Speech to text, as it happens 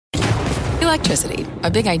Electricity,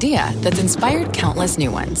 a big idea that's inspired countless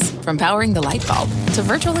new ones. From powering the light bulb to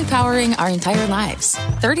virtually powering our entire lives.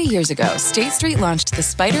 30 years ago, State Street launched the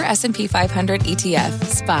SPDR S&P 500 ETF,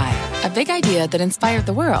 SPY. A big idea that inspired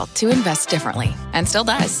the world to invest differently. And still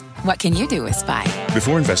does. What can you do with SPY?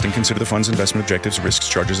 Before investing, consider the fund's investment objectives, risks,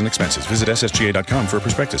 charges, and expenses. Visit ssga.com for a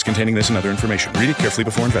prospectus containing this and other information. Read it carefully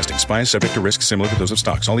before investing. SPY is subject to risks similar to those of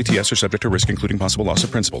stocks. All ETFs are subject to risk, including possible loss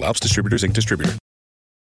of principal. Alps Distributors, Inc. Distributor.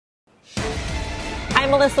 I'm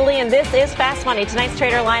Melissa Lee, and this is Fast Money. Tonight's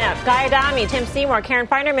trader lineup: Guy Adami, Tim Seymour, Karen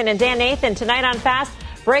Feinerman, and Dan Nathan. Tonight on Fast,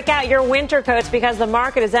 break out your winter coats because the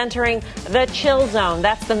market is entering the chill zone.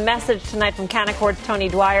 That's the message tonight from Canaccord's Tony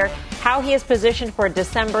Dwyer. How he is positioned for a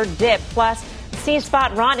December dip. Plus, see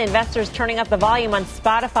Spot Ron, investors turning up the volume on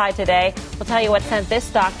Spotify today. We'll tell you what sent this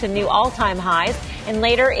stock to new all-time highs. And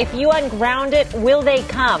later, if you unground it, will they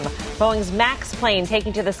come? Boeing's MAX plane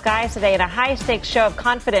taking to the skies today in a high-stakes show of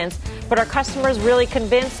confidence. But are customers really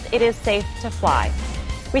convinced it is safe to fly?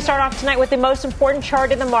 We start off tonight with the most important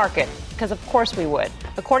chart in the market, because of course we would.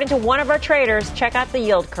 According to one of our traders, check out the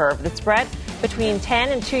yield curve. The spread between 10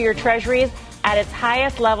 and 2-year treasuries at its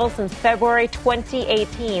highest level since February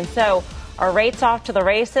 2018. So are rates off to the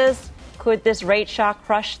races? Could this rate shock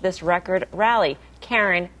crush this record rally?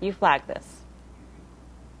 Karen, you flagged this.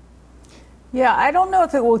 Yeah, I don't know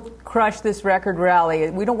if it will crush this record rally.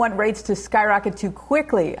 We don't want rates to skyrocket too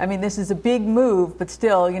quickly. I mean, this is a big move, but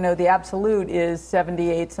still, the absolute is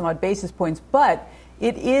 78 some odd basis points. But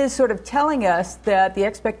it is sort of telling us that the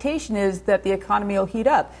expectation is that the economy will heat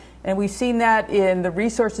up. And we've seen that in the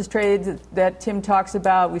resources trades that Tim talks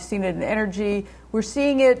about. We've seen it in energy. We're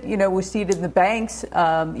seeing it, we see it in the banks,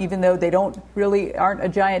 even though they aren't a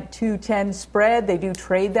giant 2-10 spread. They do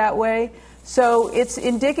trade that way. So it's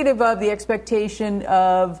indicative of the expectation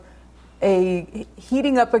of a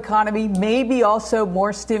heating up economy, maybe also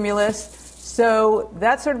more stimulus. So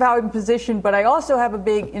that's sort of how I'm positioned. But I also have a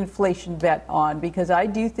big inflation bet on, because I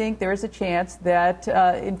do think there is a chance that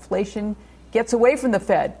inflation gets away from the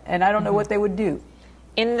Fed. And I don't know what they would do.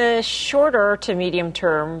 In the shorter to medium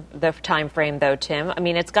term, the time frame, though, Tim, I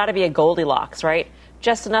mean, it's got to be a Goldilocks, right?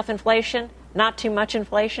 Just enough inflation, not too much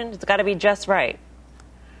inflation. It's got to be just right.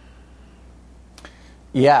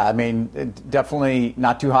 Yeah, I mean, definitely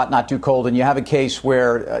not too hot, not too cold. And you have a case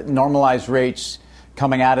where normalized rates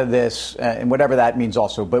coming out of this, and whatever that means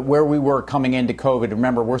also, but where we were coming into COVID,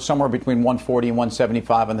 remember, we're somewhere between 140 and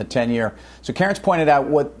 175 on the 10-year. So Karen's pointed out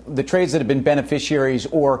what the trades that have been beneficiaries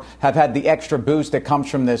or have had the extra boost that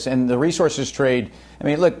comes from this. And the resources trade, I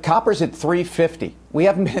mean, look, copper's at 350. We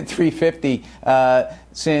haven't been at 350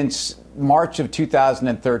 since March of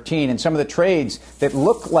 2013, and some of the trades that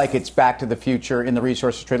look like it's back to the future in the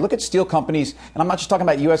resources trade. Look at steel companies, and I'm not just talking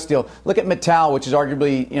about U.S. Steel. Look at Mittal, which is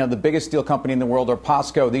arguably the biggest steel company in the world, or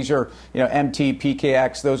POSCO. These are MT,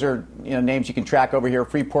 PKX. Those are names you can track over here.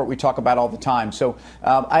 Freeport, we talk about all the time. So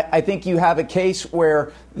I think you have a case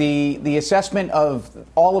where the assessment of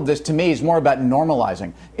all of this, to me, is more about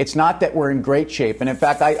normalizing. It's not that we're in great shape, and in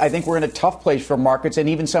fact, I think we're in a tough place for markets and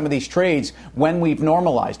even some of these trades when we've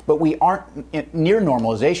normalized, but we aren't near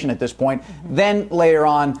normalization at this point. Then layer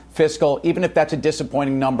on fiscal, even if that's a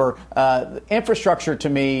disappointing number. Infrastructure, to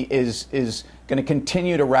me, is going to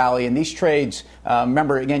continue to rally. And these trades,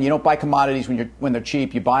 remember, again, you don't buy commodities when they're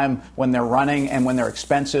cheap. You buy them when they're running and when they're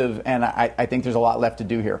expensive. And I think there's a lot left to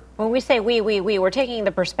do here. When we say we're taking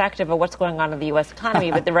the perspective of what's going on in the U.S. economy,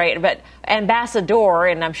 but Ambassador,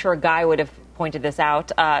 and I'm sure Guy would have pointed this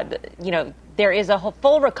out, there is a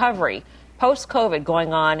full recovery post-COVID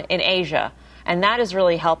going on in Asia, and that is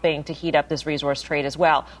really helping to heat up this resource trade as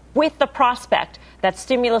well, with the prospect that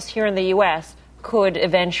stimulus here in the U.S. could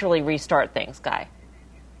eventually restart things. Guy.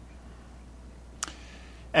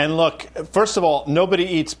 And look, first of all, nobody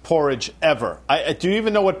eats porridge ever. Do you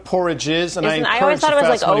even know what porridge is? And I always thought it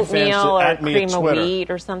was like oatmeal or cream of wheat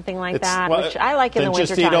or something like that, which I like in the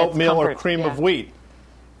wintertime. Then just eat oatmeal or cream of wheat.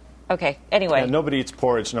 Okay. Anyway, nobody eats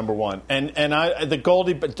porridge. Number one, and the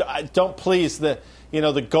Goldie, but don't please the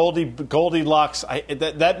Goldilocks.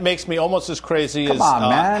 That makes me almost as crazy as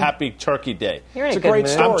Happy Turkey Day. You're in a great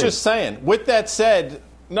mood. I'm just saying. With that said,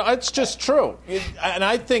 no, it's just true, and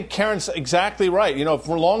I think Karen's exactly right.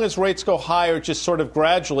 For long as rates go higher, just sort of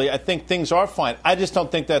gradually, I think things are fine. I just don't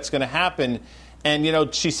think that's going to happen.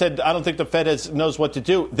 And, she said, I don't think the Fed knows what to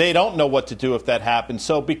do. They don't know what to do if that happens.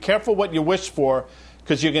 So be careful what you wish for,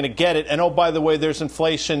 because you're going to get it. And, oh, by the way, there's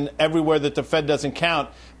inflation everywhere that the Fed doesn't count.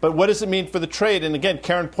 But what does it mean for the trade? And, again,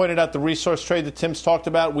 Karen pointed out the resource trade that Tim's talked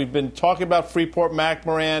about. We've been talking about Freeport,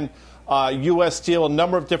 McMoran, U.S. Steel, a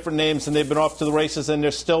number of different names, and they've been off to the races, and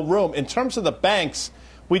there's still room. In terms of the banks,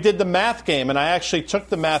 we did the math game, and I actually took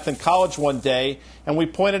the math in college one day, and we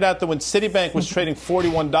pointed out that when Citibank was trading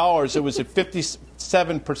 $41, it was at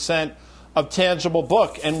 57% of tangible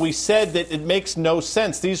book. And we said that it makes no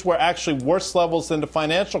sense. These were actually worse levels than the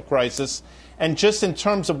financial crisis. And just in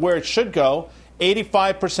terms of where it should go,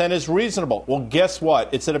 85% is reasonable. Well, guess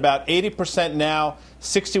what? It's at about 80% now.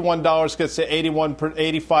 $61 gets to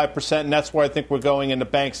 85%, and that's where I think we're going into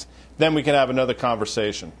banks. Then we can have another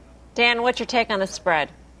conversation. Dan, what's your take on the spread?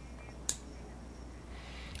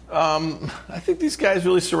 I think these guys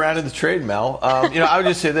really surrounded the trade, Mel. I would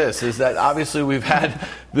just say this, is that obviously we've had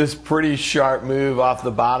this pretty sharp move off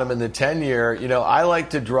the bottom in the 10-year. I like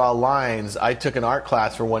to draw lines. I took an art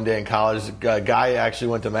class for one day in college. A guy actually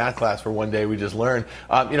went to math class for one day. We just learned.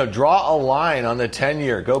 Draw a line on the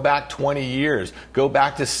 10-year. Go back 20 years. Go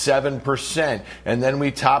back to 7%. And then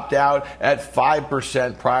we topped out at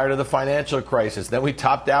 5% prior to the financial crisis. Then we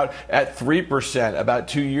topped out at 3% about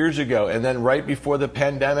 2 years ago. And then right before the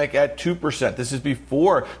pandemic, at 2%. This is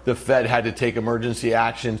before the Fed had to take emergency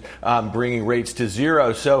actions, bringing rates to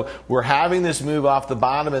zero. So we're having this move off the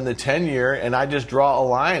bottom in the 10-year, and I just draw a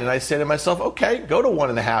line, and I say to myself, okay, go to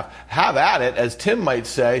 1.5. Have at it, as Tim might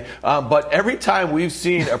say. But every time we've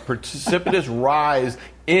seen a precipitous rise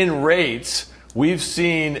in rates, we've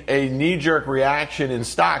seen a knee-jerk reaction in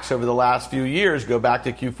stocks over the last few years. Go back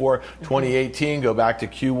to Q4 2018, go back to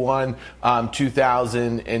Q1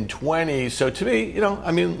 2020. So to me,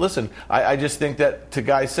 listen, I just think that, to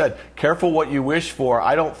Guy said, careful what you wish for.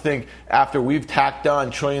 I don't think after we've tacked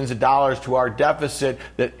on trillions of dollars to our deficit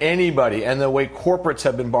that anybody, and the way corporates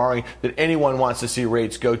have been borrowing, that anyone wants to see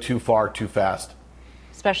rates go too far, too fast.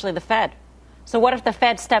 Especially the Fed. So what if the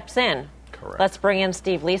Fed steps in? Correct. Let's bring in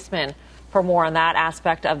Steve Liesman for more on that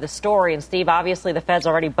aspect of the story. And Steve, obviously the Fed's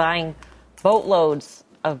already buying boatloads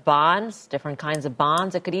of bonds, different kinds of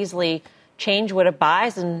bonds. It could easily change what it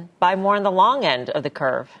buys and buy more on the long end of the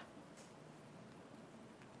curve.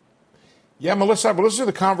 Yeah, Melissa, I listened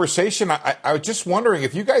to the conversation. I was just wondering,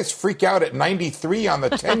 if you guys freak out at 93 on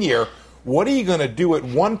the 10-year, what are you going to do at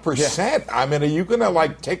 1%? Yeah. I mean, are you going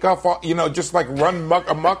to take off, just run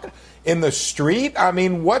amok in the street? I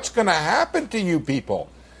mean, what's going to happen to you people?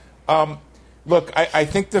 Look, I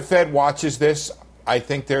think the Fed watches this. I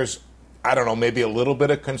think there's, maybe a little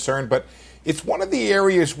bit of concern, but it's one of the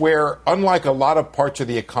areas where, unlike a lot of parts of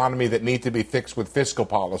the economy that need to be fixed with fiscal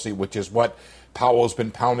policy, which is what Powell's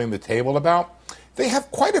been pounding the table about, they have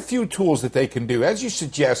quite a few tools that they can do. As you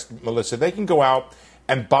suggest, Melissa, they can go out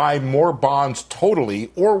and buy more bonds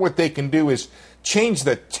totally, or what they can do is change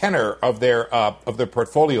the tenor of their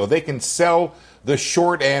portfolio. They can sell the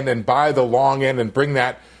short end and buy the long end and bring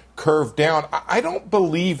that curve down. I don't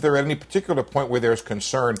believe they're at any particular point where there's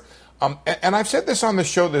concern. And I've said this on the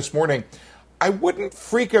show this morning. I wouldn't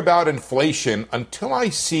freak about inflation until I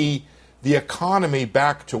see the economy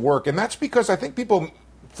back to work. And that's because I think people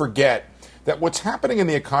forget that what's happening in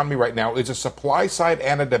the economy right now is a supply side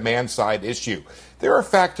and a demand side issue. There are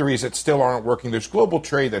factories that still aren't working. There's global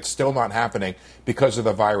trade that's still not happening because of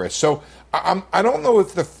the virus. So I don't know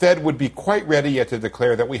if the Fed would be quite ready yet to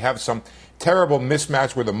declare that we have some terrible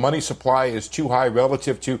mismatch where the money supply is too high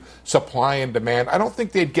relative to supply and demand. I don't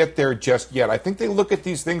think they'd get there just yet. I think they look at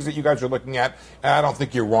these things that you guys are looking at, and I don't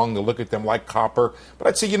think you're wrong to look at them like copper. But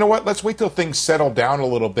I'd say, you know what, let's wait till things settle down a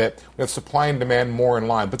little bit with supply and demand more in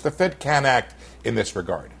line. But the Fed can act in this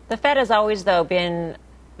regard. The Fed has always, though, been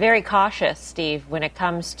very cautious, Steve, when it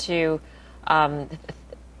comes to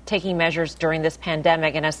taking measures during this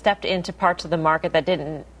pandemic, and has stepped into parts of the market that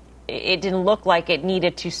didn't look like it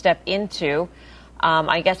needed to step into.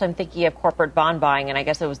 I guess I'm thinking of corporate bond buying, and I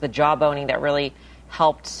guess it was the job owning that really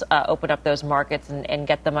helped open up those markets and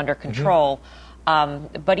get them under control.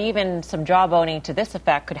 But even some job owning to this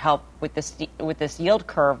effect could help with this yield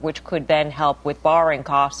curve, which could then help with borrowing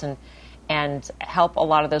costs and help a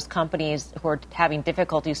lot of those companies who are having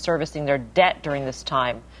difficulty servicing their debt during this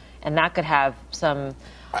time. And that could have some,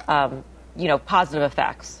 positive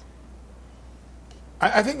effects.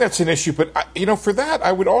 I think that's an issue, but, for that,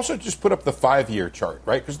 I would also just put up the 5-year chart,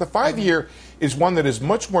 right? Because the 5-year is one that is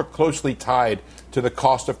much more closely tied to the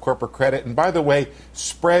cost of corporate credit. And by the way,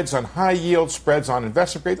 spreads on high yield, spreads on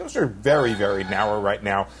investment grade, those are very, very narrow right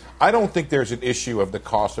now. I don't think there's an issue of the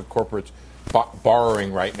cost of corporate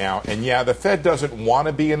borrowing right now. And yeah, the Fed doesn't want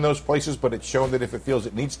to be in those places, but it's shown that if it feels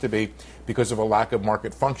it needs to be because of a lack of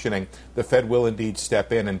market functioning, the Fed will indeed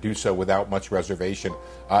step in and do so without much reservation.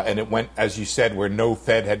 And it went, as you said, where no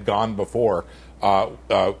Fed had gone before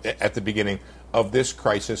at the beginning of this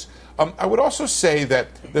crisis. I would also say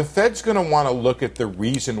that the Fed's going to want to look at the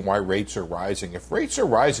reason why rates are rising. If rates are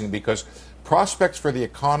rising because prospects for the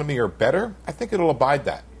economy are better, I think it'll abide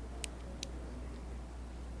that.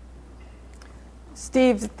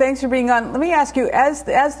 Steve, thanks for being on. Let me ask you, as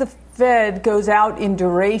the Fed goes out in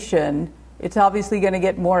duration, it's obviously going to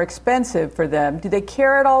get more expensive for them. Do they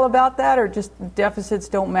care at all about that, or just deficits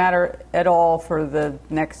don't matter at all for the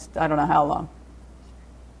next, I don't know how long?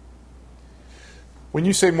 When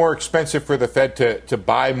you say more expensive for the Fed to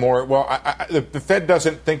buy more, well, the Fed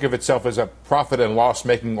doesn't think of itself as a profit and loss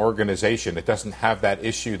making organization. It doesn't have that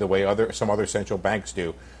issue the way some other central banks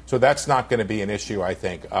do. So that's not going to be an issue, I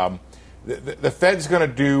think. The Fed's going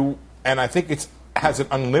to do, and I think it has an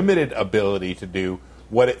unlimited ability to do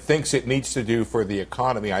what it thinks it needs to do for the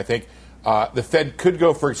economy. I think the Fed could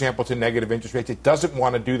go, for example, to negative interest rates. It doesn't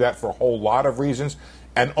want to do that for a whole lot of reasons,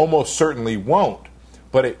 and almost certainly won't.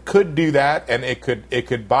 But it could do that, and it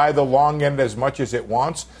could buy the long end as much as it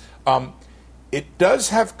wants. It does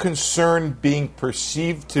have concern being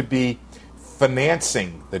perceived to be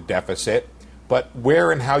financing the deficit. But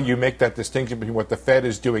where and how you make that distinction between what the Fed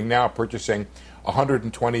is doing now, purchasing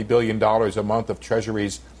 $120 billion a month of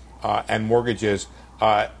treasuries and mortgages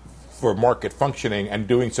for market functioning and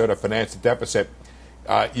doing so to finance the deficit,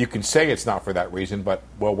 you can say it's not for that reason, but,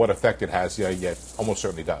 well, what effect it has, it almost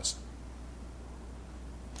certainly does.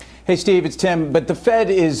 Hey, Steve, it's Tim. But the Fed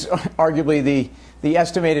is arguably the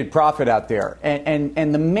estimated profit out there.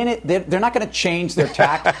 And the minute they're not going to change their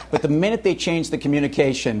tack, but the minute they change the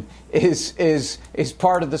communication is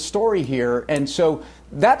part of the story here. And so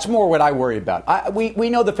that's more what I worry about. We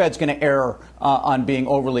know the Fed's going to err on being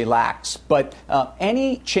overly lax, but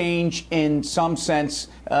any change in some sense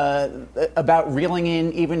about reeling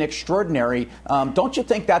in even extraordinary, don't you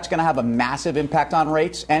think that's going to have a massive impact on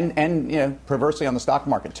rates and perversely on the stock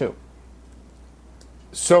market too?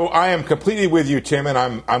 So I am completely with you, Tim, and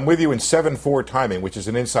I'm with you in 7-4 timing, which is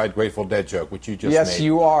an inside Grateful Dead joke, which you just made. Yes,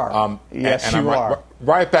 you are. Yes, you are.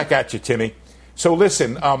 Right back at you, Timmy. So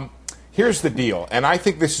listen, here's the deal, and I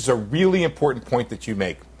think this is a really important point that you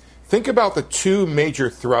make. Think about the two major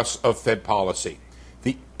thrusts of Fed policy,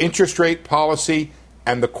 the interest rate policy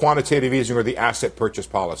and the quantitative easing or the asset purchase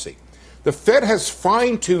policy. The Fed has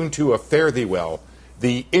fine-tuned to a fare thee well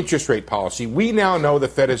the interest rate policy. We now know the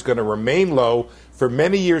Fed is going to remain low for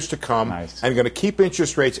many years to come and going to keep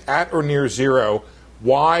interest rates at or near zero.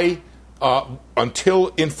 Why? Until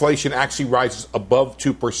inflation actually rises above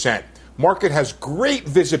 2%. Market has great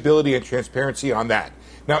visibility and transparency on that.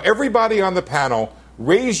 Now, everybody on the panel,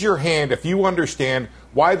 raise your hand if you understand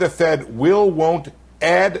why the Fed won't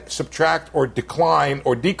add, subtract, or decline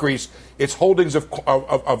or decrease its holdings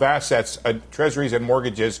of assets, treasuries and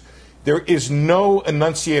mortgages. There is no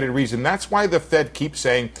enunciated reason. That's why the Fed keeps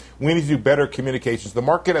saying we need to do better communications. The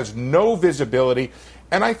market has no visibility.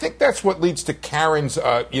 And I think that's what leads to Karen's,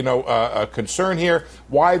 concern here,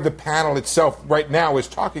 why the panel itself right now is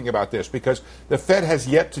talking about this, because the Fed has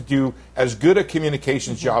yet to do as good a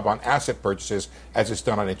communications job on asset purchases as it's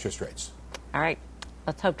done on interest rates. All right.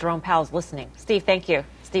 Let's hope Jerome Powell's listening. Steve, thank you.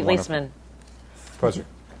 Steve Leisman. Pleasure.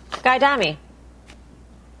 Guy Adami,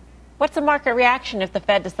 what's the market reaction if the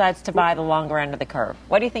Fed decides to buy the longer end of the curve?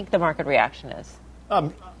 What do you think the market reaction is?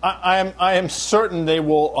 I am certain they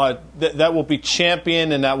will. That will be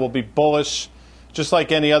championed and that will be bullish, just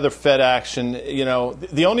like any other Fed action.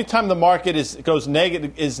 The only time the market goes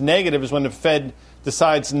negative is when the Fed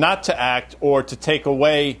decides not to act or to take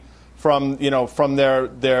away from their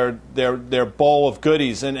bowl of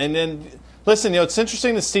goodies. And listen, it's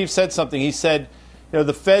interesting that Steve said something. He said,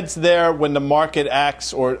 the Fed's there when the market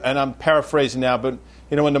acts, and I'm paraphrasing now, but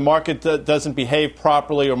when the market doesn't behave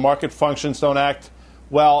properly or market functions don't act.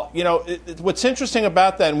 Well, what's interesting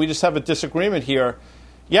about that, and we just have a disagreement here,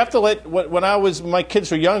 you have to when my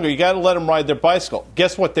kids were younger, you got to let them ride their bicycle.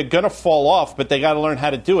 Guess what? They're going to fall off, but they got to learn how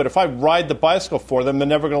to do it. If I ride the bicycle for them, they're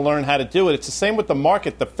never going to learn how to do it. It's the same with the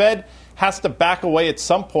market. The Fed has to back away at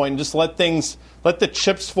some point and just let the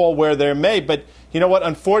chips fall where they may. But you know what?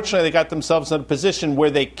 Unfortunately, they got themselves in a position where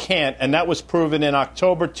they can't, and that was proven in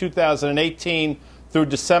October 2018 through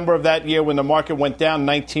December of that year when the market went down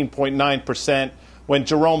 19.9%. When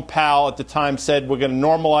Jerome Powell at the time said we're going to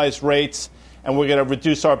normalize rates and we're going to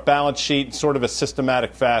reduce our balance sheet in sort of a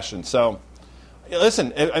systematic fashion. So,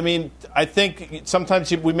 listen, I think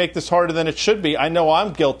sometimes we make this harder than it should be. I know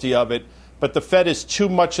I'm guilty of it, but the Fed is too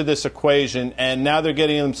much of this equation, and now they're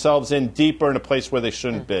getting themselves in deeper in a place where they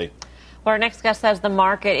shouldn't be. Well, our next guest says the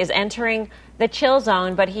market is entering the chill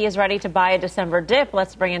zone, but he is ready to buy a December dip.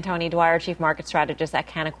 Let's bring in Tony Dwyer, Chief Market Strategist at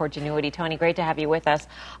Canaccord Genuity. Tony, great to have you with us.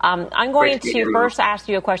 I'm going to first ask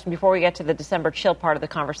you a question before we get to the December chill part of the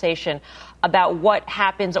conversation about what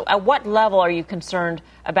happens. At what level are you concerned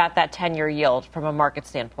about that 10-year yield from a market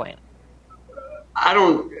standpoint? I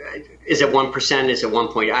don't. Is it 1%? Is it 1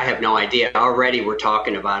 point? I have no idea. Already we're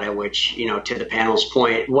talking about it, which, to the panel's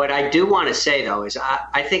point. What I do want to say, though, is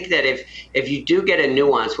I think that if you do get a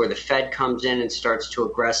nuance where the Fed comes in and starts to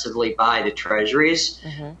aggressively buy the treasuries,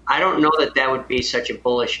 I don't know that would be such a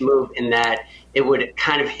bullish move, in that it would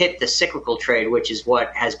kind of hit the cyclical trade, which is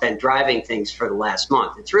what has been driving things for the last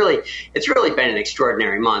month. It's really been an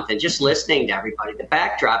extraordinary month. And just listening to everybody, the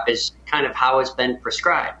backdrop is kind of how it's been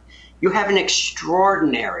prescribed. You have an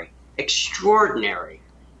extraordinary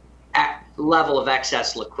level of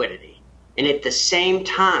excess liquidity. And at the same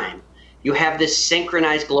time, you have this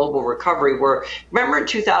synchronized global recovery where, remember in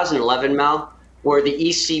 2011, Mel, where the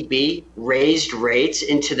ECB raised rates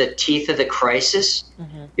into the teeth of the crisis?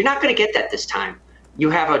 You're not going to get that this time. You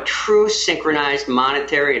have a true synchronized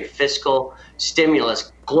monetary and fiscal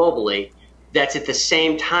stimulus globally that's at the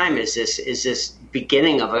same time as this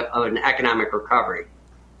beginning of an economic recovery.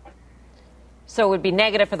 So it would be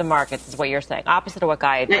negative for the markets, is what you're saying, opposite of what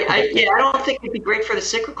Guy I don't think it'd be great for the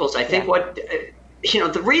cyclicals. I think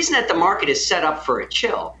the reason that the market is set up for a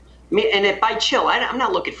chill, and by chill, I'm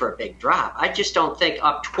not looking for a big drop. I just don't think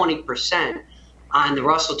up 20% on the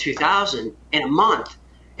Russell 2000 in a month,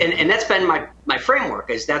 and that's been my framework,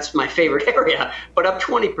 is that's my favorite area. But up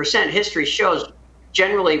 20%, history shows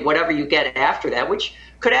generally whatever you get after that, which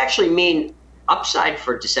could actually mean upside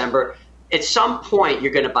for December, at some point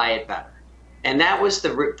you're going to buy it better. And that was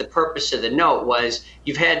the purpose of the note, was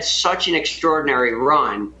you've had such an extraordinary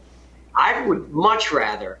run. I would much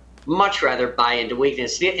rather buy into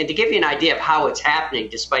weakness. And to give you an idea of how it's happening,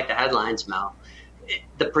 despite the headlines, Mel,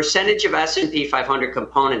 the percentage of S&P 500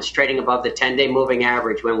 components trading above the 10-day moving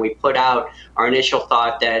average when we put out our initial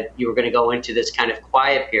thought that you were going to go into this kind of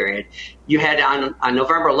quiet period, you had on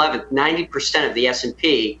November 11th, 90% of the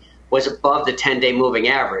S&P was above the 10-day moving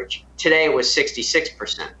average. Today it was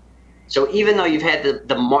 66%. So even though you've had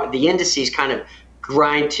the indices kind of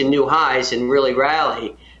grind to new highs and really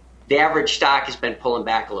rally, the average stock has been pulling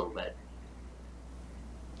back a little bit.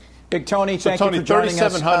 Big Tony, so thank Tony, you for joining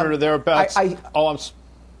us. 3,700 or thereabouts. Guy, why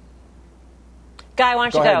don't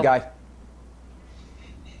you go? Go ahead, Guy.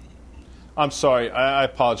 I'm sorry. I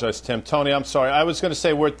apologize, Tim. Tony, I'm sorry. I was going to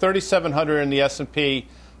say we're at 3,700 in the S&P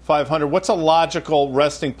 500. What's a logical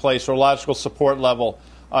resting place or logical support level?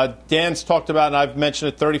 Dan's talked about, and I've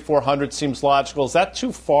mentioned it, 3,400 seems logical. Is that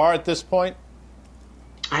too far at this point?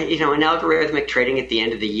 An algorithmic trading at the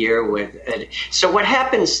end of the year so what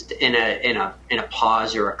happens in a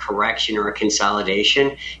pause or a correction or a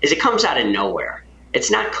consolidation is it comes out of nowhere. It's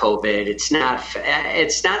not COVID. It's not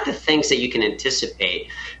the things that you can anticipate.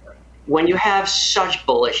 When you have such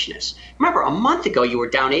bullishness, remember a month ago you were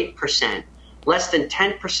down 8%. Less than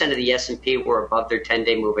 10% of the S&P were above their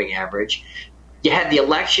 10-day moving average. You had the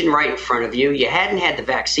election right in front of you. You hadn't had the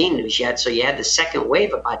vaccine news yet, so you had the second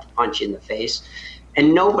wave about to punch you in the face,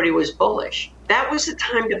 and nobody was bullish. That was the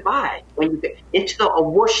time to buy. When you get into a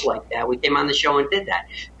whoosh like that, we came on the show and did that.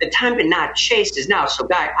 The time to not chase is now. So,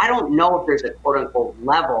 Guy, I don't know if there's a quote-unquote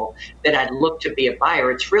level that I'd look to be a buyer.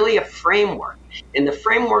 It's really a framework. And the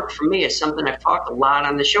framework for me is something I've talked a lot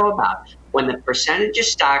on the show about. When the percentage of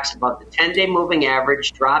stocks above the 10-day moving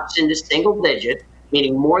average drops into single digit,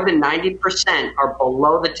 meaning more than 90% are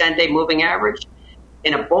below the 10-day moving average,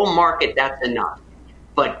 in a bull market, that's enough.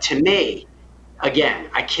 But to me, again,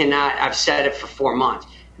 I've said it for 4 months,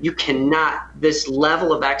 you cannot, this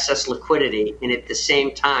level of excess liquidity and at the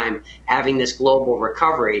same time having this global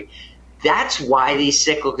recovery, that's why these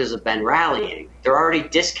cyclicals have been rallying. They're already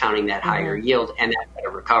discounting that higher yield and that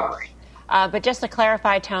better recovery. But just to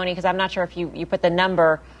clarify, Tony, because I'm not sure if you put the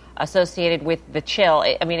number associated with the chill.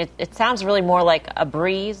 I mean, it sounds really more like a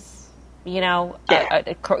breeze, a 3 to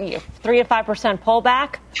 5%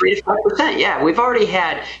 pullback. 3 to 5%, yeah. We've already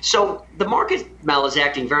had. So the market, Mel, is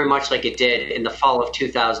acting very much like it did in the fall of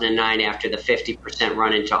 2009 after the 50%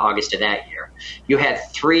 run into August of that year. You had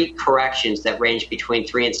 3 corrections that ranged between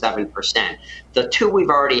 3 and 7%. The 2 we've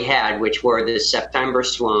already had, which were the September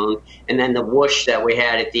swoon and then the whoosh that we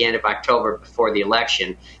had at the end of October before the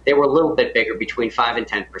election, they were a little bit bigger, between 5 and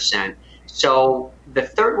 10%. So the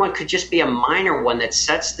third one could just be a minor one that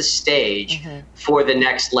sets the stage for the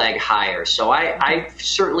next leg higher. So I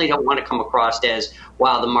certainly don't want to come across as,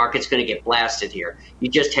 wow, the market's going to get blasted here. You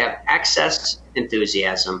just have excess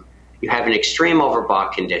enthusiasm. You have an extreme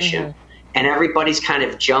overbought condition. And everybody's kind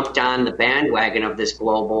of jumped on the bandwagon of this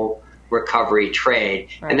global recovery trade.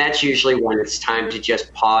 Right. And that's usually when it's time to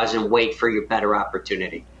just pause and wait for your better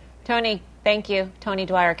opportunity. Tony, thank you. Tony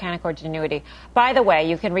Dwyer, Canaccord Genuity. By the way,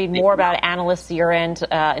 you can read more about analysts' year-end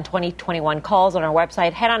in 2021 calls on our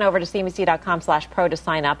website. Head on over to cnbc.com/pro to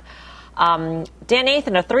sign up. Dan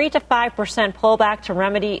Nathan, a 3 to 5% pullback to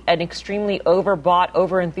remedy an extremely overbought,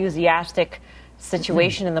 overenthusiastic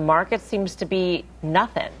situation in the market seems to be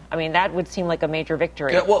nothing. I mean, that would seem like a major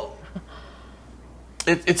victory. Yeah, well,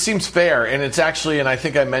 it seems fair, and it's actually, and I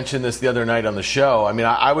think I mentioned this the other night on the show, I mean,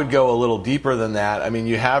 I would go a little deeper than that. I mean,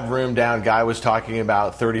 you have room down, Guy was talking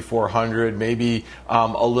about 3,400, maybe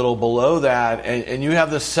a little below that, and you have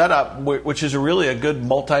the setup, which is really a good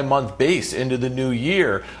multi-month base into the new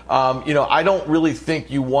year. I don't really think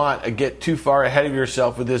you want to get too far ahead of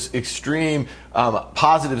yourself with this extreme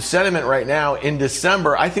positive sentiment right now in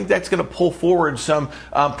December. I think that's going to pull forward some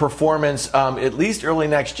performance at least early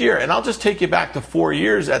next year. And I'll just take you back to 4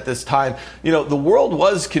 years at this time. The world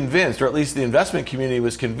was convinced, or at least the investment community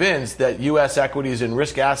was convinced, that U.S. equities and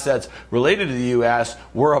risk assets related to the U.S.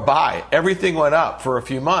 were a buy. Everything went up for a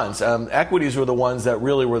few months. Equities were the ones that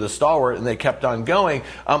really were the stalwart, and they kept on going.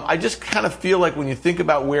 I just kind of feel like when you think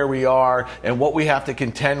about where we are and what we have to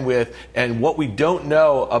contend with and what we don't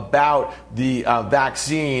know about the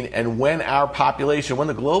vaccine and when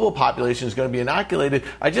the global population is going to be inoculated,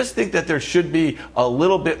 I just think that there should be a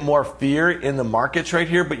little bit more fear in the markets right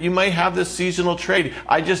here, but you might have this seasonal trade.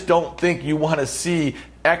 I just don't think you want to see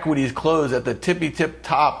equities close at the tippy-tip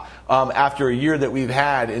top after a year that we've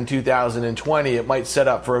had in 2020. It might set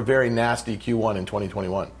up for a very nasty Q1 in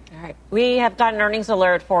 2021. All right. We have got an earnings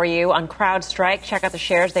alert for you on CrowdStrike. Check out the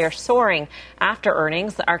shares. They are soaring after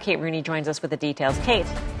earnings. Our Kate Rooney joins us with the details. Kate.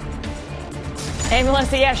 Hey,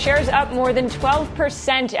 Melissa, shares up more than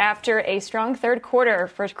 12% after a strong third quarter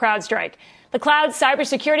for CrowdStrike. The cloud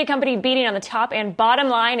cybersecurity company beating on the top and bottom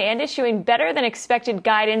line and issuing better than expected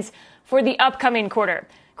guidance for the upcoming quarter.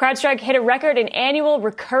 CrowdStrike hit a record in annual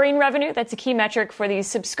recurring revenue. That's a key metric for these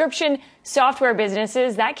subscription software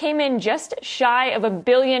businesses. That came in just shy of $1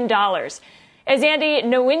 billion. As Andy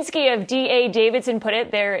Nowinski of D.A. Davidson put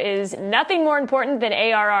it, there is nothing more important than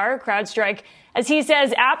ARR. CrowdStrike, as he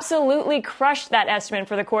says, absolutely crushed that estimate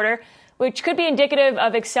for the quarter, which could be indicative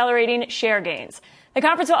of accelerating share gains. The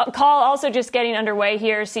conference call also just getting underway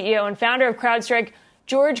here. CEO and founder of CrowdStrike,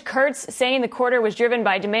 George Kurtz, saying the quarter was driven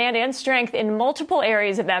by demand and strength in multiple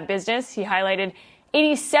areas of that business. He highlighted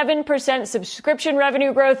 87% subscription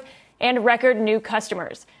revenue growth and record new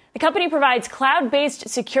customers. The company provides cloud-based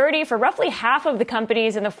security for roughly half of the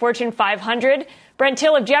companies in the Fortune 500. Brent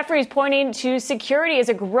Thill of Jefferies pointing to security as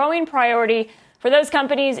a growing priority for those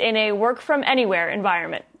companies in a work-from-anywhere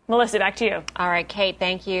environment. Melissa, back to you. All right, Kate,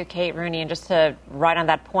 thank you, Kate Rooney. And just to right on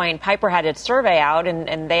that point, Piper had its survey out,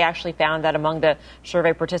 and they actually found that among the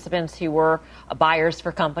survey participants who were buyers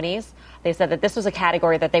for companies, they said that this was a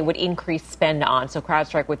category that they would increase spend on. So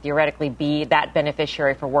CrowdStrike would theoretically be that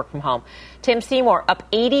beneficiary for work from home. Tim Seymour,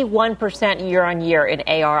 up 81% year on year in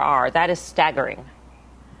ARR. That is staggering.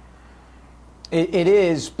 It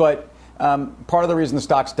is, but part of the reason the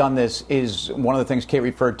stock's done this is one of the things Kate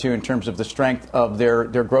referred to in terms of the strength of their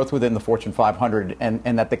growth within the Fortune 500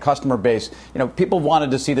 and that the customer base, people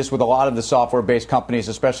wanted to see this with a lot of the software-based companies,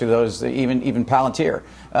 especially those, even Palantir.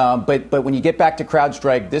 But when you get back to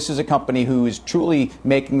CrowdStrike, this is a company who is truly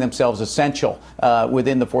making themselves essential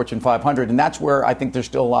within the Fortune 500, and that's where I think there's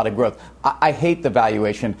still a lot of growth. I hate the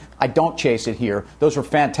valuation. I don't chase it here. Those are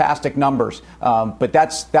fantastic numbers, but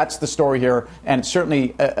that's the story here, and it's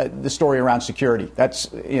certainly the story around security. That's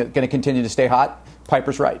going to continue to stay hot.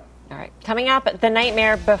 Piper's right. All right. Coming up, the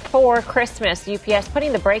nightmare before Christmas. UPS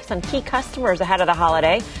putting the brakes on key customers ahead of the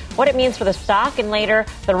holiday. What it means for the stock. And later,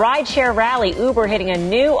 the rideshare rally. Uber hitting a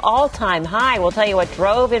new all-time high. We'll tell you what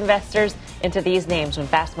drove investors into these names when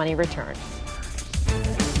Fast Money returns.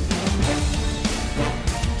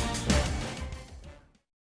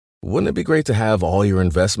 Wouldn't it be great to have all your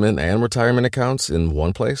investment and retirement accounts in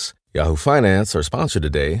one place? Yahoo Finance, our sponsor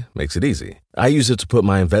today, makes it easy. I use it to put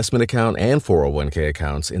my investment account and 401k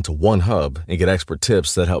accounts into one hub and get expert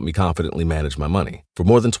tips that help me confidently manage my money. For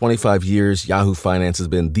more than 25 years, Yahoo Finance has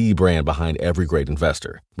been the brand behind every great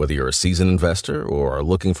investor. Whether you're a seasoned investor or are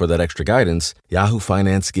looking for that extra guidance, Yahoo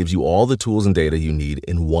Finance gives you all the tools and data you need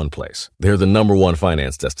in one place. They're the #1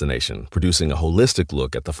 finance destination, producing a holistic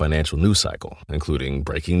look at the financial news cycle, including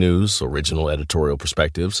breaking news, original editorial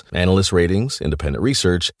perspectives, analyst ratings, independent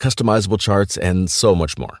research, customizable charts, and so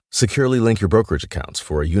much more. Securely link your brokerage accounts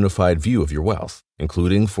for a unified view of your wealth,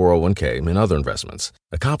 including 401k and other investments.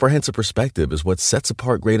 A comprehensive perspective is what sets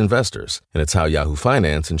apart great investors, and it's how Yahoo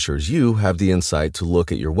Finance ensures you have the insight to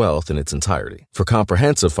look at your wealth in its entirety. For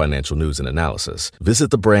comprehensive financial news and analysis, visit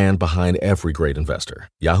the brand behind every great investor,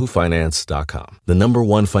 yahoofinance.com, the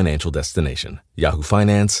 #1 financial destination,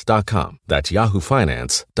 yahoofinance.com. That's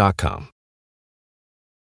yahoofinance.com.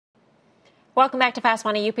 Welcome back to Fast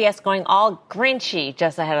Money. UPS going all Grinchy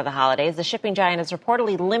just ahead of the holidays. The shipping giant is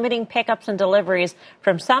reportedly limiting pickups and deliveries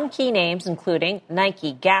from some key names, including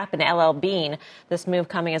Nike, Gap, and LL Bean. This move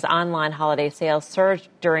coming as online holiday sales surged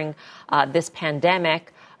during this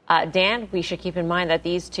pandemic. Dan, we should keep in mind that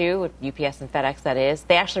these two, UPS and FedEx that is,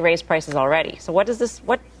 they actually raised prices already. So what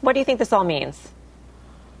do you think this all means?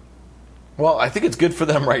 Well, I think it's good for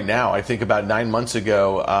them right now. I think about 9 months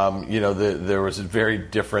ago, there was a very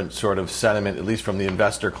different sort of sentiment, at least from the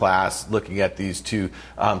investor class, looking at these two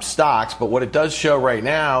stocks. But what it does show right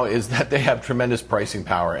now is that they have tremendous pricing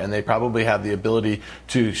power, and they probably have the ability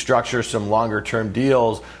to structure some longer-term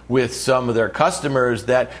deals with some of their customers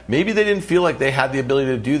that maybe they didn't feel like they had the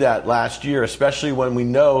ability to do that last year, especially when we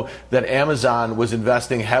know that Amazon was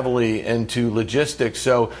investing heavily into logistics.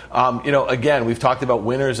 So, again, we've talked about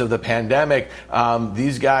winners of the pandemic.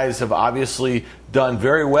 These guys have obviously done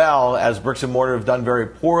very well, as bricks and mortar have done very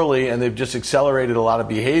poorly, and they've just accelerated a lot of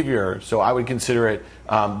behavior. So I would consider it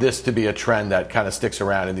this to be a trend that kind of sticks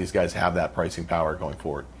around, and these guys have that pricing power going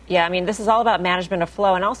forward. Yeah, I mean, this is all about management of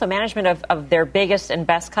flow and also management of their biggest and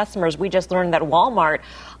best customers. We just learned that Walmart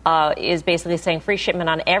is basically saying free shipment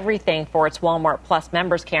on everything for its Walmart Plus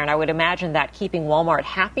members, Karen. I would imagine that keeping Walmart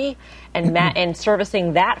happy and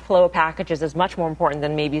servicing that flow of packages is much more important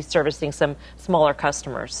than maybe servicing some smaller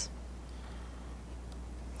customers.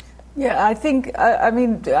 Yeah, I think,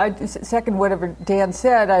 I second whatever Dan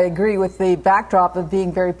said. I agree with the backdrop of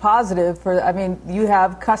being very positive. You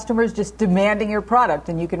have customers just demanding your product,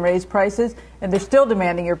 and you can raise prices, and they're still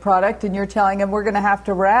demanding your product, and you're telling them we're going to have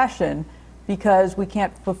to ration because we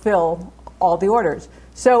can't fulfill all the orders.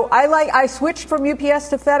 So I switched from UPS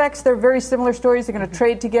to FedEx. They're very similar stories. They're going to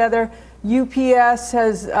trade together. UPS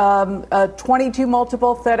has a 22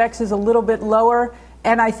 multiple. FedEx is a little bit lower.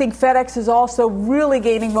 And I think FedEx is also really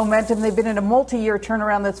gaining momentum. They've been in a multi-year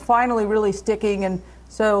turnaround that's finally really sticking. And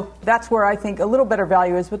so that's where I think a little better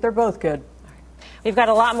value is, but they're both good. We've got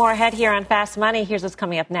a lot more ahead here on Fast Money. Here's what's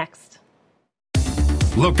coming up next.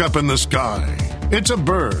 Look up in the sky. It's a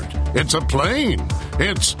bird. It's a plane.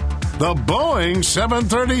 It's the Boeing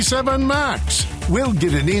 737 MAX. We'll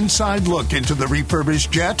get an inside look into the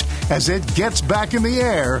refurbished jet as it gets back in the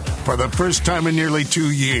air for the first time in nearly 2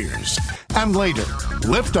 years. And later,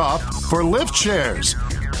 liftoff for Lyft shares.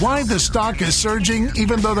 Why the stock is surging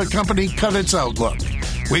even though the company cut its outlook.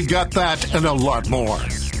 We've got that and a lot more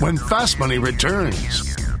when Fast Money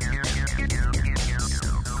returns.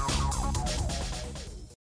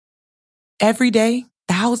 Every day,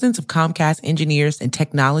 thousands of Comcast engineers and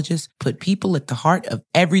technologists put people at the heart of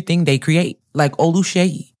everything they create. Like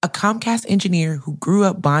Oluseyi, a Comcast engineer who grew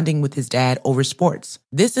up bonding with his dad over sports.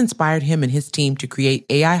 This inspired him and his team to create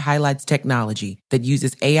AI Highlights technology that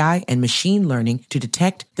uses AI and machine learning to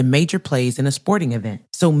detect the major plays in a sporting event.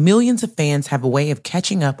 So millions of fans have a way of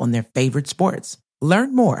catching up on their favorite sports.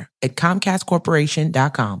 Learn more at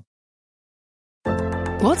ComcastCorporation.com.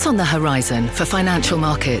 What's on the horizon for financial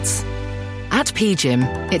markets? At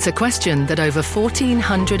PGIM, it's a question that over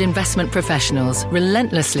 1,400 investment professionals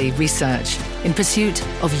relentlessly research in pursuit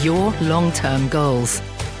of your long-term goals.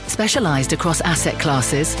 Specialized across asset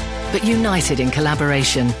classes, but united in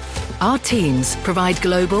collaboration, our teams provide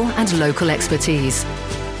global and local expertise.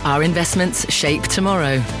 Our investments shape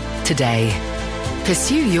tomorrow, today.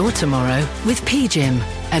 Pursue your tomorrow with PGIM,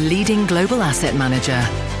 a leading global asset manager.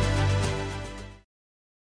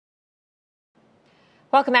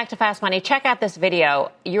 Welcome back to Fast Money. Check out this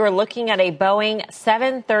video. You're looking at a Boeing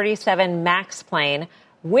 737 MAX plane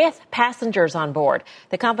with passengers on board.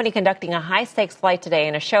 The company conducting a high-stakes flight today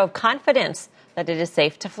in a show of confidence that it is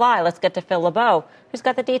safe to fly. Let's get to Phil LeBeau, who's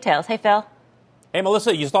got the details. Hey, Phil. Hey,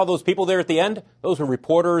 Melissa, you saw those people there at the end? Those were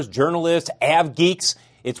reporters, journalists, av geeks.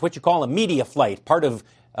 It's what you call a media flight, part of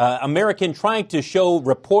American trying to show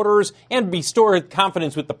reporters and restore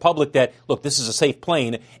confidence with the public that, look, this is a safe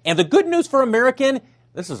plane. And the good news for American,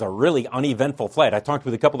 this is a really uneventful flight. I talked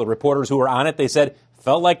with a couple of reporters who were on it. They said,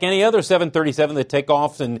 felt like any other 737 that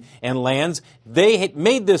takeoffs and lands. They had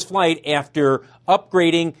made this flight after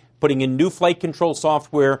upgrading, putting in new flight control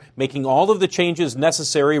software, making all of the changes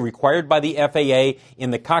necessary required by the FAA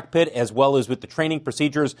in the cockpit, as well as with the training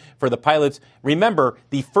procedures for the pilots. Remember,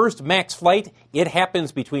 the first MAX flight, it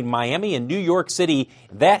happens between Miami and New York City.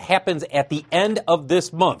 That happens at the end of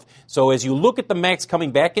this month. So as you look at the MAX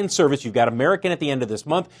coming back in service, you've got American at the end of this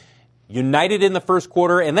month. United in the first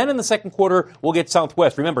quarter, and then in the second quarter, we'll get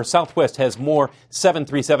Southwest. Remember, Southwest has more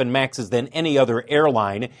 737 MAXs than any other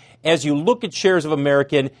airline. As you look at shares of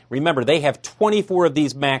American, remember, they have 24 of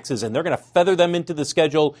these MAXs, and they're going to feather them into the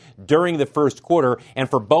schedule during the first quarter. And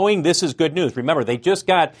for Boeing, this is good news. Remember, they just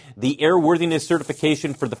got the airworthiness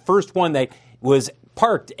certification for the first one that was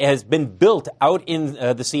parked, has been built out in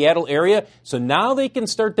the Seattle area. So now they can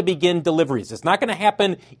start to begin deliveries. It's not going to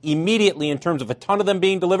happen immediately in terms of a ton of them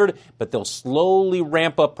being delivered, but they'll slowly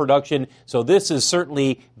ramp up production. So this is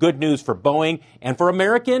certainly good news for Boeing. And for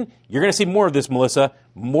American, you're going to see more of this, Melissa.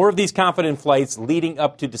 More of these confident flights leading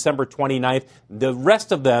up to December 29th. The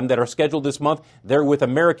rest of them that are scheduled this month, they're with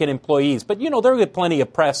American employees. But, they'll get plenty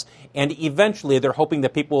of press. And eventually they're hoping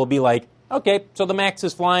that people will be like, okay, so the MAX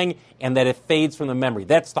is flying, and that it fades from the memory.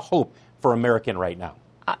 That's the hope for American right now.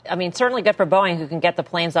 I mean, certainly good for Boeing, who can get the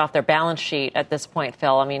planes off their balance sheet at this point,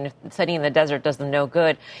 Phil. I mean, sitting in the desert does them no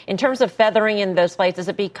good. In terms of feathering in those flights, is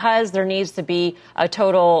it because there needs to be a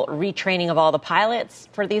total retraining of all the pilots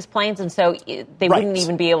for these planes, and so they wouldn't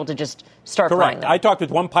even be able to just start flying them? I talked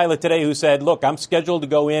with one pilot today who said, look, I'm scheduled to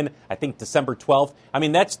go in, I think, December 12th. I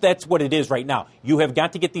mean, that's what it is right now. You have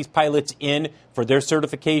got to get these pilots in for their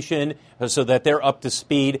certification so that they're up to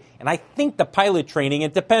speed. And I think the pilot training,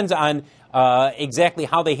 it depends on exactly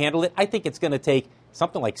how they handle it. I think it's going to take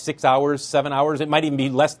something like 6 hours, 7 hours. It might even be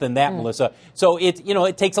less than that, Melissa. So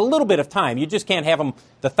it takes a little bit of time. You just can't have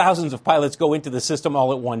the thousands of pilots go into the system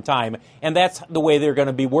all at one time. And that's the way they're going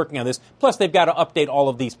to be working on this. Plus, they've got to update all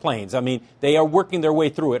of these planes. I mean, they are working their way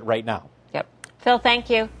through it right now. Yep. Phil, thank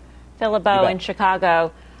you. Phil LeBeau in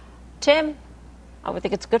Chicago. Tim, I would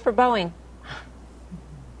think it's good for Boeing.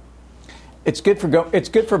 It's good for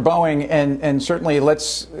Boeing, and certainly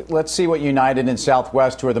let's see what United and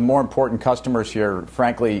Southwest, who are the more important customers here,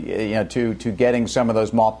 frankly, to getting some of those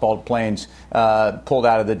mothballed planes pulled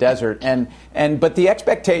out of the desert. But the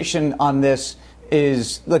expectation on this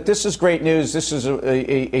is, look, this is great news. This is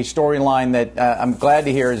a storyline that I'm glad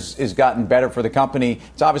to hear has gotten better for the company.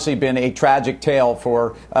 It's obviously been a tragic tale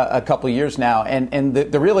for a couple of years now, and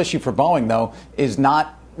the real issue for Boeing, though, is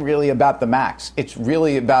not really about the MAX. It's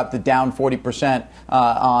really about the down 40%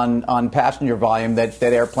 on passenger volume that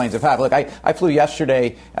airplanes have had. Look, I flew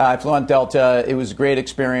yesterday. I flew on Delta. It was a great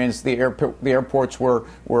experience. The airports were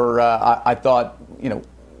I thought,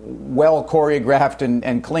 well choreographed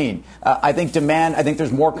and clean. I think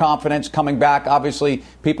there's more confidence coming back. Obviously,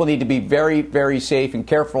 people need to be very, very safe and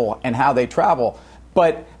careful in how they travel.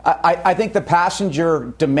 But I think the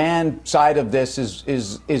passenger demand side of this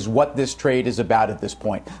is what this trade is about at this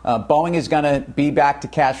point. Boeing is going to be back to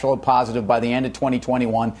cash flow positive by the end of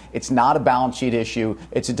 2021. It's not a balance sheet issue.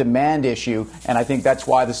 It's a demand issue. And I think that's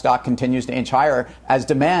why the stock continues to inch higher as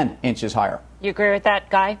demand inches higher. You agree with that,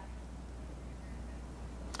 Guy?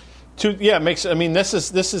 This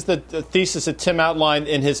is the thesis that Tim outlined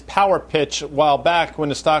in his power pitch a while back when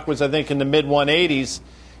the stock was, I think, in the mid 180s.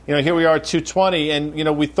 Here we are at 220,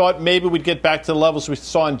 and, we thought maybe we'd get back to the levels we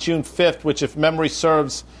saw on June 5th, which, if memory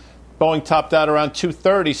serves, Boeing topped out around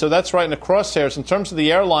 230. So that's right in the crosshairs. In terms of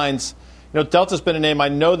the airlines, Delta's been a name I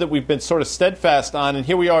know that we've been sort of steadfast on, and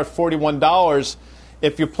here we are at $41.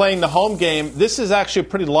 If you're playing the home game, this is actually a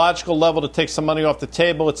pretty logical level to take some money off the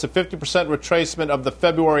table. It's a 50% retracement of the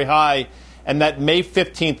February high and that May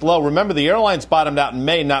 15th low. Remember, the airlines bottomed out in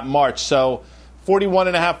May, not March. So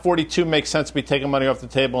 41.5, 42 makes sense to be taking money off the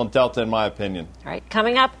table in Delta, in my opinion. All right,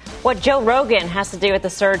 coming up, what Joe Rogan has to do with the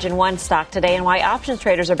surge in one stock today and why options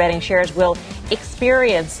traders are betting shares will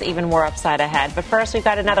experience even more upside ahead. But first, we've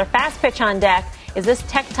got another fast pitch on deck. Is this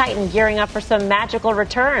tech titan gearing up for some magical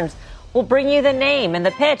returns? We'll bring you the name and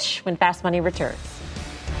the pitch when Fast Money returns.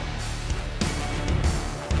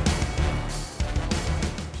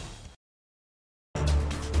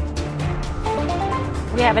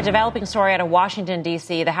 We have a developing story out of Washington,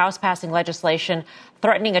 D.C. The House passing legislation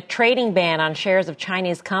threatening a trading ban on shares of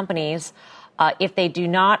Chinese companies if they do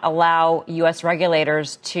not allow U.S.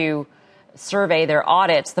 regulators to survey their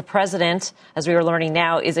audits. The president, as we are learning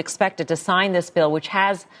now, is expected to sign this bill, which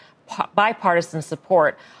has bipartisan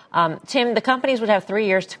support. Tim, the companies would have 3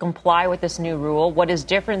 years to comply with this new rule. What is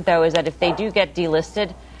different, though, is that if they do get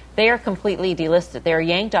delisted, they are completely delisted. They are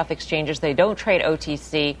yanked off exchanges. They don't trade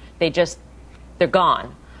OTC. They're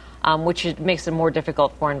gone, which makes it more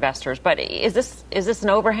difficult for investors. But is this an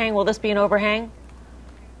overhang? Will this be an overhang?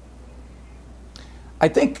 I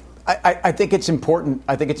think it's important.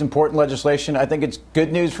 I think it's important legislation. I think it's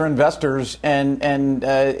good news for investors, and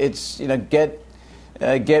it's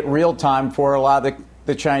get real time for a lot of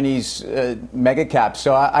the Chinese mega caps.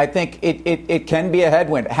 So I think it can be a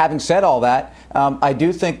headwind. Having said all that, I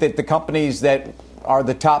do think that the companies that are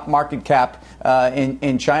the top market cap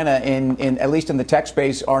in China, in at least in the tech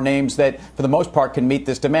space, are names that, for the most part, can meet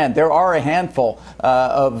this demand. There are a handful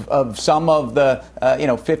of some of the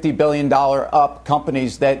 $50 billion up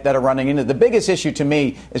companies that are running into. The biggest issue to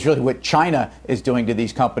me is really what China is doing to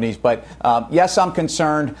these companies. But yes, I'm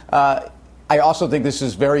concerned. I also think this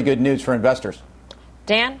is very good news for investors.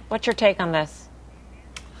 Dan, what's your take on this?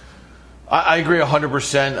 I agree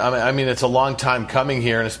 100%. I mean, it's a long time coming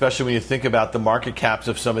here, and especially when you think about the market caps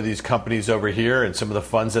of some of these companies over here and some of the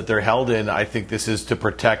funds that they're held in, I think this is to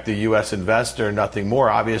protect the U.S. investor, nothing more.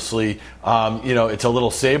 Obviously, it's a little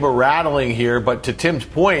saber rattling here, but to Tim's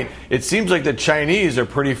point, it seems like the Chinese are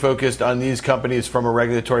pretty focused on these companies from a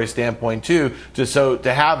regulatory standpoint, too. So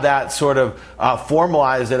to have that sort of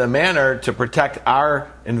formalized in a manner to protect our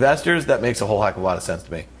investors, that makes a whole heck of a lot of sense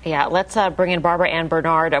to me. Yeah, let's bring in Barbara Ann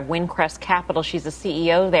Bernard of Windcrest Capital. She's the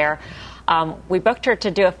CEO there. We booked her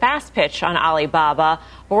to do a fast pitch on Alibaba,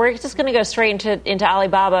 but we're just going to go straight into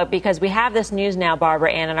Alibaba because we have this news now,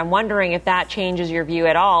 Barbara Ann, and I'm wondering if that changes your view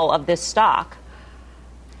at all of this stock.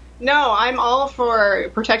 No, I'm all for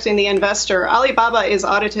protecting the investor. Alibaba is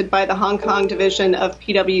audited by the Hong Kong division of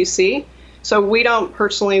PwC, so we don't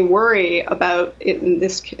personally worry about it in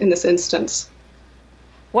this instance.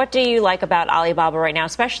 What do you like about Alibaba right now,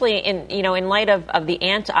 especially in light of the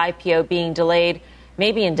Ant IPO being delayed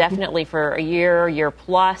maybe indefinitely for a year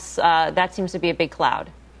plus? That seems to be a big cloud.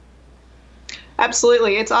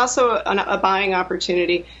 Absolutely. It's also a buying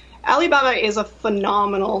opportunity. Alibaba is a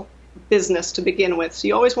phenomenal business to begin with. So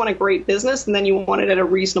you always want a great business, and then you want it at a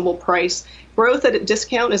reasonable price. Growth at a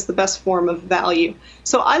discount is the best form of value.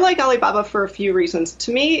 So I like Alibaba for a few reasons.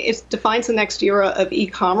 To me, it defines the next era of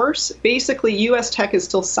e-commerce. Basically, U.S. tech is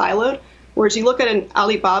still siloed, whereas you look at an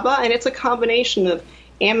Alibaba, and it's a combination of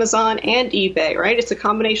Amazon and eBay, right? It's a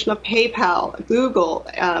combination of PayPal, Google,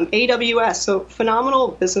 AWS. So phenomenal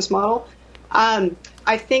business model.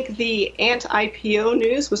 I think the Ant IPO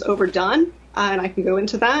news was overdone, and I can go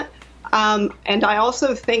into that. And I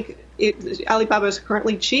also think Alibaba is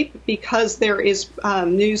currently cheap because there is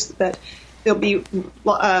news that there'll be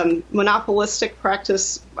monopolistic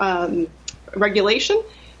practice regulation.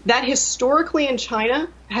 That historically in China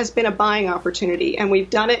has been a buying opportunity, and we've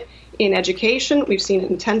done it in education. We've seen it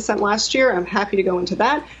in Tencent last year. I'm happy to go into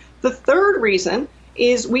that. The third reason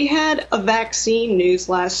is we had a vaccine news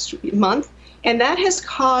last month, and that has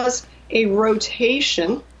caused a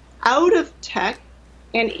rotation out of tech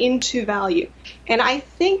and into value. And I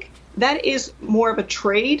think that is more of a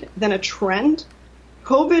trade than a trend.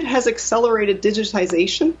 COVID has accelerated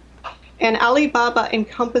digitization, and Alibaba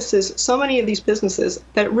encompasses so many of these businesses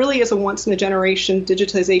that it really is a once-in-a-generation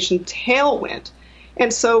digitization tailwind.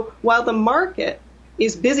 And so while the market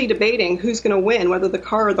is busy debating who's going to win, whether the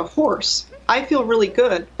car or the horse, I feel really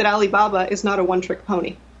good that Alibaba is not a one-trick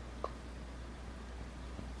pony.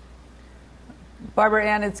 Barbara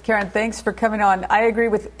Ann, it's Karen. Thanks for coming on. I agree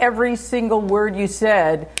with every single word you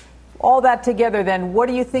said. All that together, then, what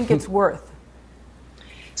do you think it's worth?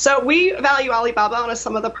 So we value Alibaba on a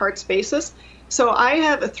sum of the parts basis. So I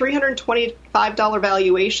have a $325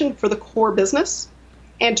 valuation for the core business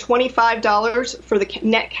and $25 for the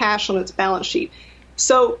net cash on its balance sheet.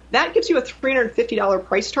 So that gives you a $350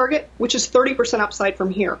 price target, which is 30% upside from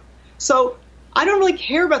here. So I don't really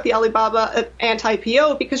care about the Alibaba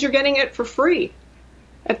anti-IPO because you're getting it for free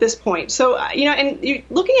at this point. So, and you're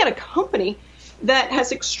looking at a company that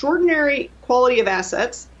has extraordinary quality of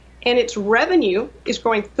assets, and its revenue is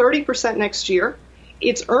growing 30% next year.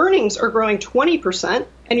 Its earnings are growing 20%,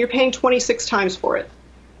 and you're paying 26 times for it.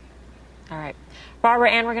 All right.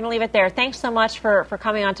 Barbara Ann, we're going to leave it there. Thanks so much for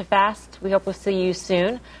coming on to Fast. We hope we'll see you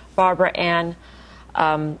soon. Barbara Ann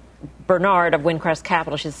Bernard of Windcrest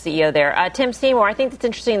Capital. She's the CEO there. Tim Seymour, I think it's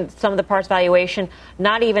interesting, some of the parts valuation,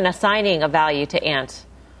 not even assigning a value to Ant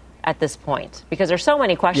at this point, because there's so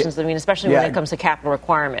many questions, I mean, especially when it comes to capital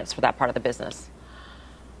requirements for that part of the business.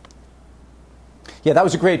 Yeah, that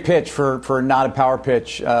was a great pitch for Not a Power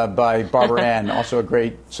Pitch by Barbara Ann. Also a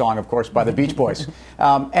great song, of course, by the Beach Boys.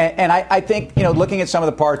 And I think, looking at some of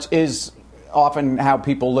the parts is often how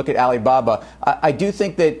people look at Alibaba. I do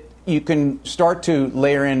think that you can start to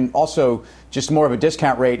layer in also just more of a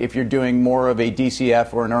discount rate if you're doing more of a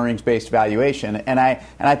DCF or an earnings-based valuation. And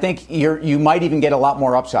I think you might even get a lot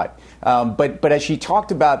more upside. But as she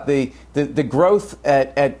talked about the growth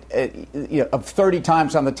of 30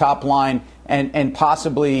 times on the top line and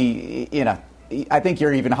possibly I think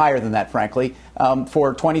you're even higher than that, frankly,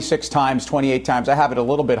 for 26 times, 28 times. I have it a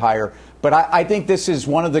little bit higher. But I think this is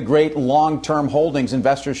one of the great long-term holdings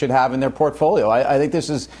investors should have in their portfolio. I think this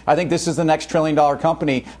is the next $1 trillion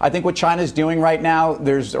company. I think what China's doing right now,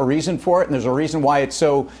 there's a reason for it, and there's a reason why it's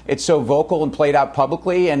so vocal and played out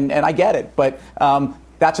publicly, and I get it. But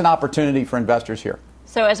that's an opportunity for investors here.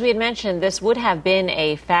 So as we had mentioned, this would have been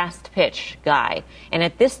a fast pitch, Guy. And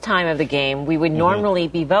at this time of the game, we would normally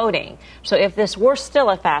be voting. So if this were still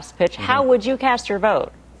a fast pitch, how would you cast your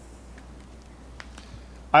vote?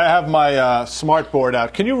 I have my smart board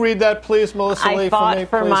out. Can you read that, please, Melissa Lee, for me,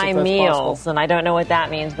 for please, my if that's meals, possible? and I don't know what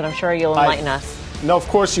that means, but I'm sure you'll enlighten us. No, of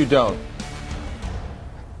course you don't.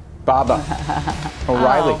 Baba.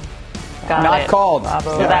 O'Reilly. Got Not it. called.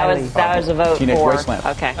 So that was a vote Teenage for. Wasteland.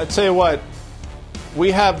 Okay. I tell you what,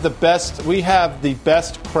 we have the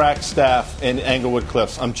best crack staff in Englewood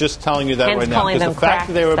Cliffs. I'm just telling you that Hence right now. calling Because them the fact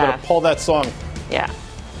that they were able crack to pull that song. Yeah.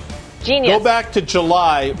 Genius. Go back to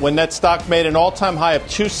July when that stock made an all-time high of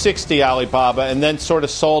 260, Alibaba, and then sort of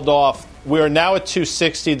sold off. We are now at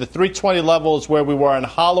 260. The 320 level is where we were on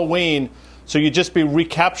Halloween, so you'd just be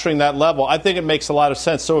recapturing that level. I think it makes a lot of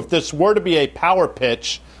sense. So if this were to be a power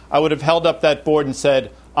pitch, I would have held up that board and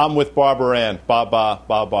said, I'm with Barbara Ann.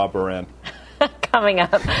 Barbara Ann. Coming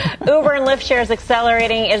up, Uber and Lyft shares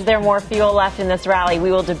accelerating. Is there more fuel left in this rally?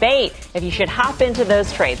 We will debate if you should hop into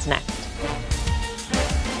those trades next.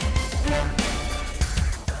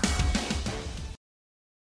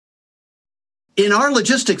 In our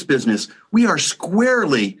logistics business, we are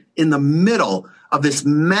squarely in the middle of this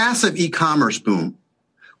massive e-commerce boom.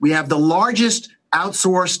 We have the largest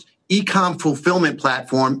outsourced e-com fulfillment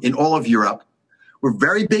platform in all of Europe. We're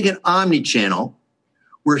very big in omni-channel.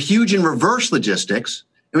 We're huge in reverse logistics.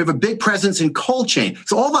 And we have a big presence in cold chain.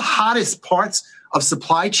 So all the hottest parts of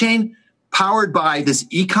supply chain powered by this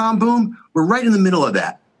e-com boom, we're right in the middle of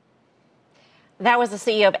that. That was the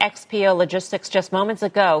CEO of XPO Logistics just moments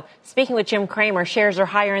ago. Speaking with Jim Cramer, shares are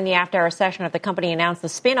higher in the after-hour session as the company announced the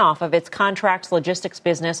spin-off of its contracts logistics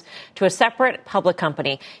business to a separate public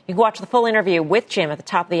company. You can watch the full interview with Jim at the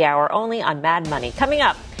top of the hour only on Mad Money. Coming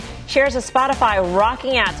up, shares of Spotify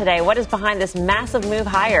rocking out today. What is behind this massive move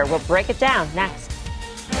higher? We'll break it down next.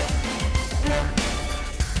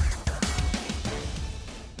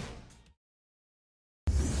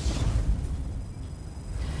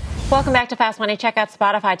 Welcome back to Fast Money. Check out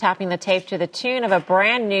Spotify topping the tape to the tune of a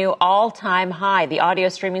brand new all-time high. The audio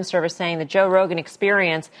streaming service saying the Joe Rogan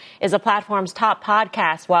Experience is the platform's top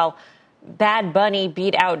podcast, while Bad Bunny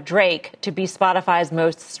beat out Drake to be Spotify's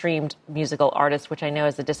most streamed musical artist, which I know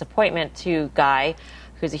is a disappointment to Guy,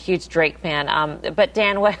 who's a huge Drake fan. But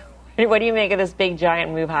Dan, what do you make of this big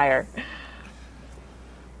giant move higher?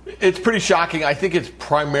 It's pretty shocking. I think it's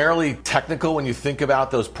primarily technical when you think about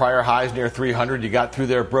those prior highs near 300. You got through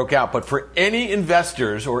there, broke out. But for any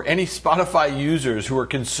investors or any Spotify users who are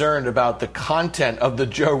concerned about the content of the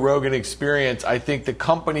Joe Rogan Experience, I think the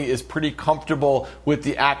company is pretty comfortable with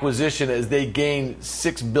the acquisition as they gain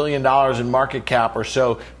 $6 billion in market cap or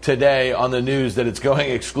so today on the news that it's going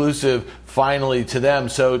exclusive finally to them.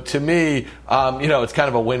 So to me, it's kind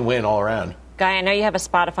of a win-win all around. Guy, I know you have a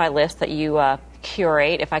Spotify list that you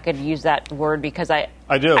curate, if I could use that word, because I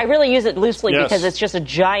do. I really use it loosely Yes. because it's just a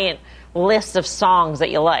giant list of songs that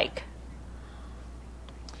you like.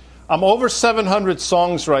 I'm over 700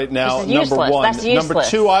 songs right now, This is number useless. one. That's useless. Number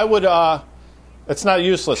two, I would, it's not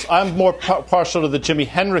useless. I'm more partial to the Jimi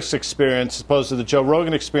Hendrix Experience as opposed to the Joe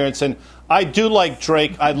Rogan Experience. And I do like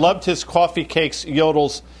Drake. I loved his coffee cakes,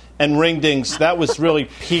 yodels, and ring-dings. That was really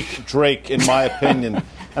peak Drake, in my opinion.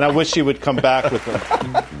 And I wish he would come back with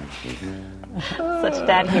them. Such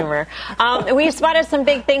dad humor. We've spotted some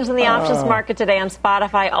big things in the options market today on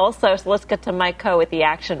Spotify also. So let's get to Mike Coe with the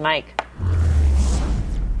action. Mike.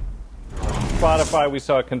 Spotify, we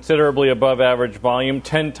saw considerably above average volume,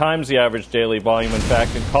 10 times the average daily volume, in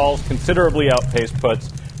fact, and calls considerably outpaced puts.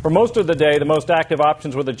 For most of the day, the most active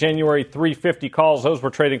options were the January 350 calls. Those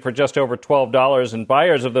were trading for just over $12, and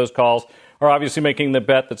buyers of those calls are obviously making the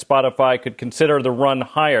bet that Spotify could consider the run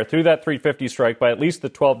higher through that 350 strike by at least the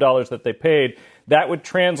 $12 that they paid. That would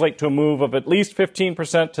translate to a move of at least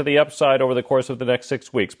 15% to the upside over the course of the next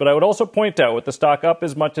 6 weeks. But I would also point out, with the stock up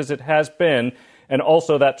as much as it has been, and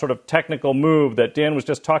also that sort of technical move that Dan was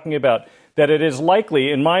just talking about, that it is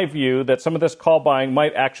likely, in my view, that some of this call buying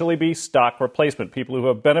might actually be stock replacement. People who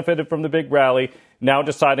have benefited from the big rally now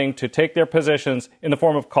deciding to take their positions in the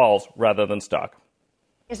form of calls rather than stock.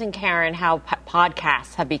 Isn't, Karen, how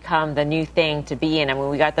podcasts have become the new thing to be in? I mean,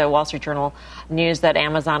 we got the Wall Street Journal news that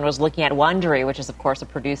Amazon was looking at Wondery, which is, of course, a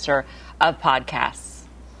producer of podcasts.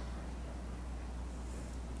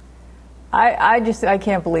 I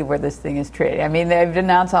can't believe where this thing is trading. I mean, they've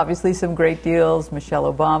announced obviously some great deals,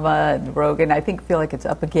 Michelle Obama and Rogan. I feel like it's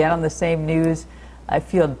up again on the same news. I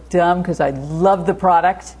feel dumb because I love the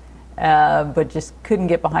product, but just couldn't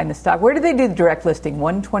get behind the stock. Where did they do the direct listing?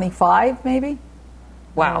 125 maybe?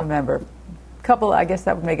 Wow. I don't remember. I guess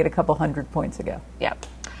that would make it a couple hundred points ago. Yep.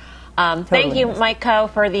 Thank you, Mike Coe,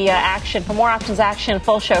 for the action. For more options action,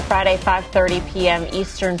 full show Friday, 5:30 p.m.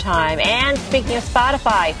 Eastern Time. And speaking of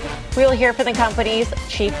Spotify, we'll hear from the company's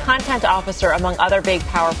chief content officer, among other big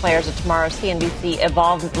power players at tomorrow's CNBC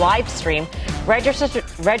Evolve live stream.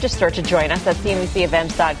 Register to join us at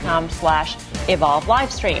cnbcevents.com/Evolve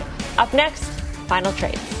livestream. Up next, final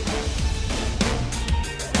trades.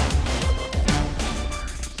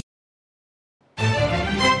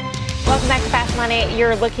 Welcome back to Fast Money.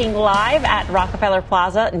 You're looking live at Rockefeller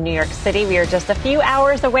Plaza, New York City. We are just a few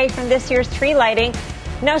hours away from this year's tree lighting.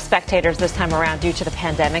 No spectators this time around due to the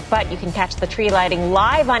pandemic, but you can catch the tree lighting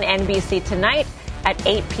live on NBC tonight at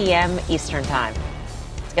 8 p.m. Eastern Time.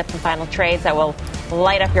 Let's get some final trades that will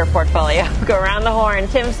light up your portfolio. Go around the horn.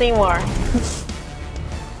 Tim Seymour.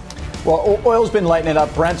 Well, oil's been lighting it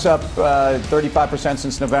up. Brent's up 35%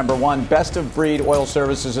 since November 1. Best of breed oil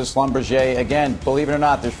services is Schlumberger. Again, believe it or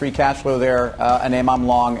not, there's free cash flow there. A name I'm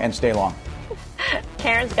long and stay long.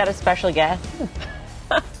 Karen's got a special guest.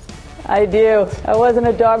 I do. I wasn't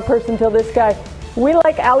a dog person till this guy. We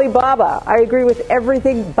like Alibaba. I agree with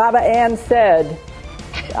everything Baba Ann said.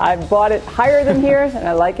 I bought it higher than here, and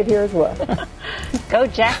I like it here as well. Go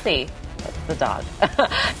Jesse. That's the dog.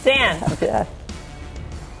 Dan.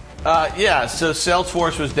 Yeah. So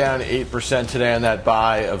Salesforce was down 8% today on that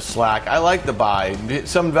buy of Slack. I like the buy.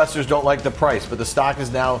 Some investors don't like the price, but the stock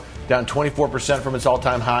is now down 24% from its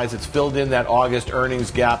all-time highs. It's filled in that August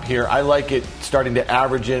earnings gap here. I like it starting to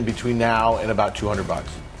average in between now and about $200.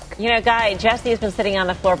 You know, Guy, Jesse has been sitting on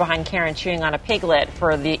the floor behind Karen chewing on a piglet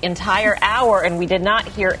for the entire hour, and we did not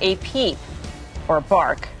hear a peep or a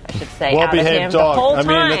bark, I should say, out of him dog. the whole time.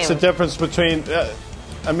 I mean, it's the difference between...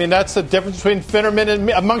 that's the difference between Finnerman and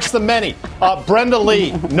me, amongst the many. Brenda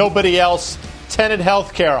Lee, nobody else. Tenet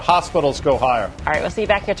Healthcare, hospitals go higher. All right, we'll see you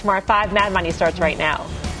back here tomorrow at 5. Mad Money starts right now.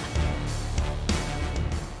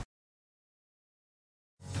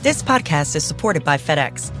 This podcast is supported by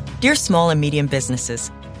FedEx. Dear small and medium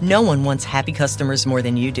businesses, no one wants happy customers more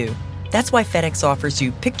than you do. That's why FedEx offers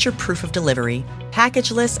you picture proof of delivery,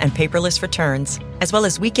 packageless and paperless returns, as well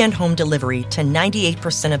as weekend home delivery to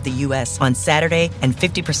 98% of the U.S. on Saturday and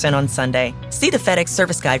 50% on Sunday. See the FedEx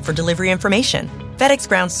service guide for delivery information. FedEx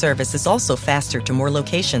Ground service is also faster to more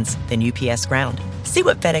locations than UPS Ground. See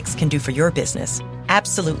what FedEx can do for your business.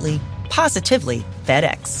 Absolutely, positively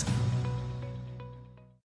FedEx.